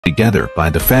together by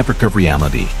the fabric of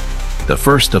reality. The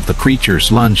first of the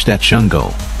creatures lunged at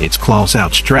Shango, its claws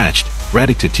outstretched,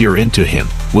 ready to tear into him.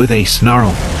 With a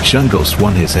snarl, Shango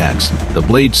swung his axe, the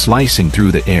blade slicing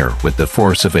through the air with the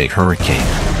force of a hurricane.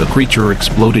 The creature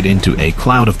exploded into a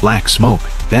cloud of black smoke,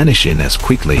 vanishing as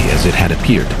quickly as it had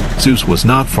appeared. Zeus was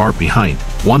not far behind.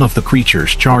 One of the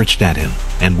creatures charged at him,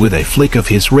 and with a flick of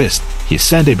his wrist, he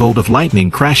sent a bolt of lightning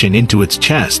crashing into its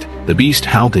chest. The beast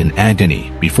howled in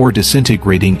agony before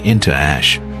disintegrating into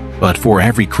ash. But for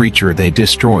every creature they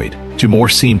destroyed, two more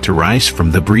seemed to rise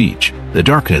from the breach. The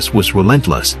darkness was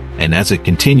relentless, and as it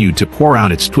continued to pour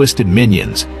out its twisted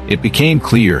minions, it became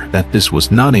clear that this was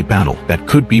not a battle that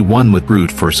could be won with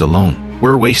brute force alone.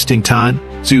 "We're wasting time,"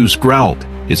 Zeus growled,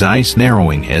 his eyes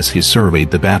narrowing as he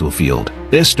surveyed the battlefield.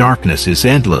 "This darkness is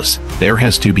endless. There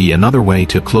has to be another way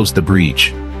to close the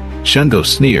breach." Shango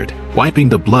sneered, wiping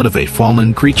the blood of a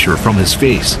fallen creature from his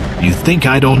face. "You think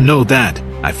I don't know that?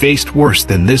 I faced worse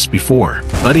than this before.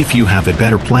 But if you have a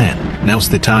better plan, now's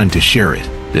the time to share it."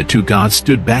 The two gods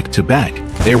stood back to back,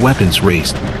 their weapons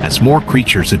raised. As more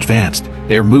creatures advanced,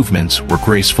 their movements were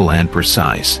graceful and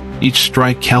precise, each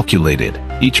strike calculated,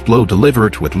 each blow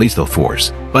delivered with lethal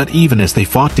force. But even as they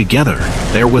fought together,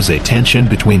 there was a tension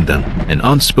between them, an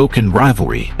unspoken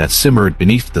rivalry that simmered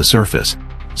beneath the surface.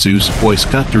 Zeus' voice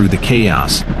cut through the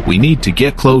chaos. "We need to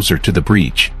get closer to the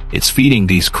breach. It's feeding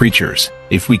these creatures.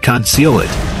 If we can't seal it,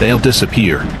 they'll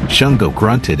disappear." Shango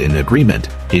grunted in agreement.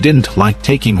 He didn't like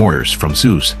taking orders from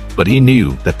Zeus, but he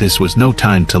knew that this was no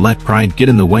time to let pride get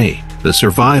in the way. The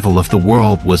survival of the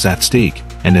world was at stake,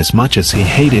 and as much as he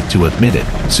hated to admit it,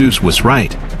 Zeus was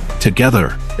right.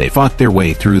 Together, they fought their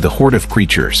way through the horde of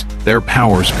creatures, their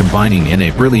powers combining in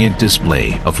a brilliant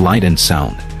display of light and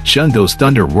sound. Shango's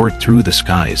thunder roared through the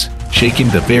skies, shaking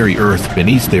the very earth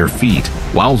beneath their feet,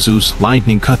 while Zeus'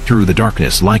 lightning cut through the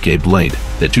darkness like a blade.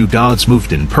 The two gods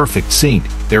moved in perfect sync,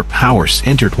 their powers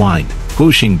intertwined,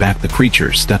 pushing back the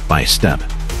creatures step by step.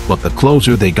 But the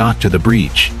closer they got to the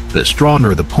breach, the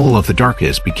stronger the pull of the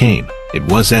darkness became. It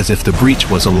was as if the breach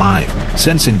was alive,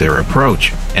 sensing their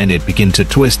approach, and it began to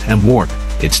twist and warp,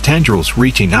 its tendrils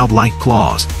reaching out like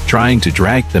claws, trying to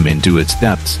drag them into its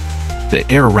depths. The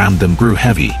air around them grew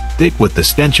heavy, thick with the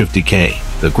stench of decay.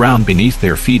 The ground beneath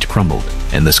their feet crumbled,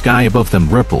 and the sky above them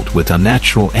rippled with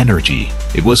unnatural energy.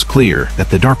 It was clear that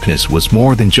the darkness was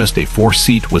more than just a force.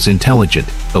 It was intelligent,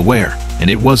 aware, and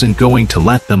it wasn't going to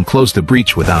let them close the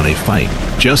breach without a fight.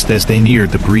 Just as they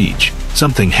neared the breach,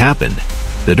 something happened.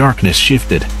 The darkness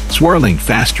shifted, swirling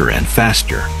faster and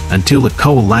faster, until it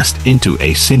coalesced into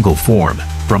a single form.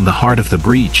 From the heart of the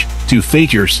breach, two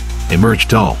figures emerged,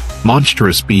 tall,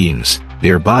 monstrous beings,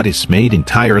 their bodies made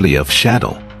entirely of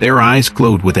shadow. Their eyes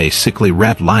glowed with a sickly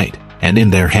red light, and in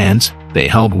their hands, they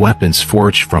held weapons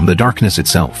forged from the darkness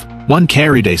itself. One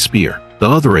carried a spear, the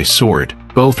other a sword,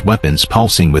 both weapons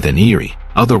pulsing with an eerie,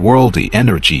 otherworldly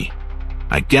energy.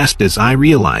 I gasped as I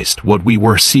realized what we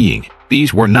were seeing.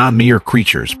 These were not mere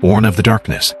creatures born of the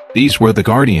darkness. These were the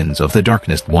guardians of the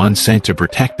darkness, one sent to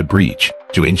protect the breach,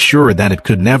 to ensure that it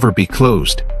could never be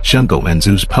closed. Shango and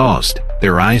Zeus paused,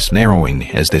 their eyes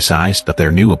narrowing as they sized up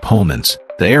their new opponents.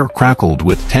 The air crackled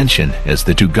with tension as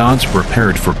the two gods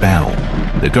prepared for battle.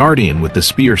 The guardian with the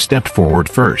spear stepped forward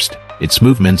first, its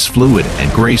movements fluid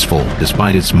and graceful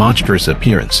despite its monstrous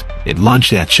appearance. It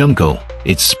lunged at Shango,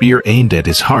 its spear aimed at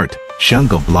his heart.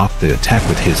 Shango blocked the attack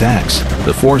with his axe,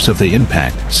 the force of the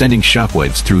impact sending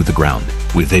shockwaves through the ground.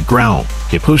 With a growl,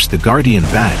 he pushed the guardian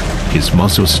back, his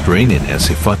muscles straining as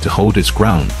he fought to hold his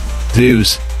ground.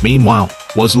 Zeus, meanwhile,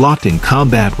 was locked in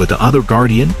combat with the other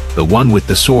guardian, the one with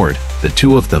the sword. The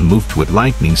two of them moved with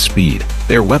lightning speed,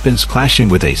 their weapons clashing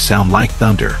with a sound like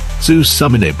thunder. Zeus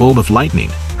summoned a bolt of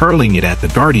lightning, hurling it at the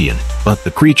guardian, but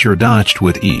the creature dodged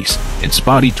with ease, its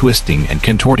body twisting and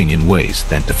contorting in ways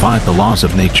that defied the laws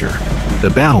of nature.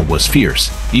 The battle was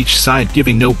fierce, each side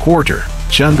giving no quarter.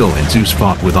 Shango and Zeus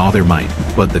fought with all their might,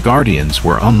 but the guardians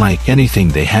were unlike anything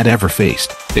they had ever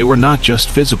faced. They were not just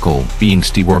physical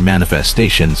beings, they were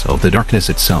manifestations of the darkness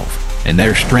itself, and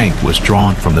their strength was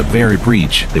drawn from the very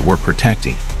breach they were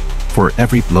protecting. For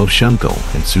every blow Shango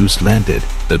and Zeus landed,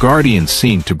 the guardians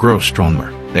seemed to grow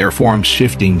stronger, their forms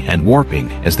shifting and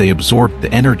warping as they absorbed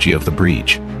the energy of the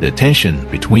breach. The tension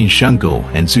between Shango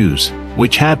and Zeus,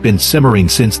 which had been simmering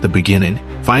since the beginning,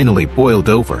 finally boiled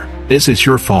over. "This is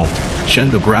your fault,"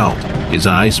 Shango growled, his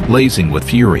eyes blazing with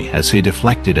fury as he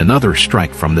deflected another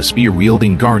strike from the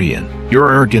spear-wielding guardian.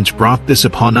 "Your arrogance brought this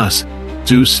upon us."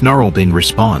 Zeus snarled in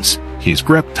response, his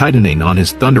grip tightening on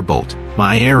his thunderbolt.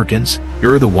 My arrogance?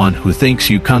 You're the one who thinks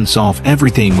you can solve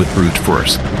everything with brute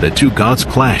force. The two gods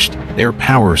clashed, their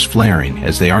powers flaring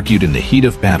as they argued in the heat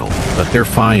of battle, but their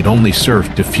fight only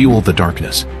served to fuel the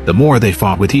darkness. The more they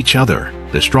fought with each other,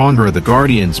 the stronger the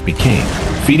guardians became,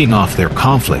 feeding off their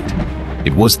conflict.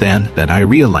 It was then that I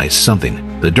realized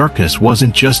something. The darkness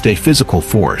wasn't just a physical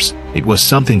force, it was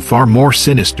something far more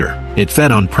sinister. It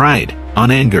fed on pride,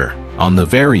 on anger, on the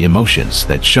very emotions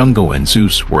that Shango and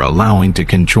Zeus were allowing to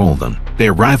control them.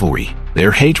 Their rivalry,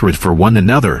 their hatred for one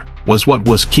another, was what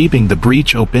was keeping the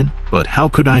breach open. But how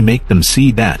could I make them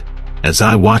see that? As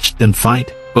I watched them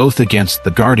fight, both against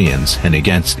the guardians and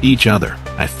against each other,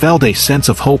 I felt a sense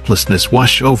of hopelessness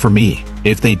wash over me.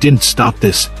 If they didn't stop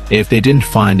this, if they didn't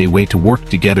find a way to work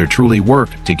together, truly work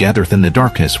together, then the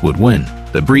darkness would win.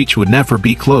 The breach would never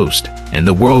be closed, and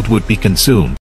the world would be consumed.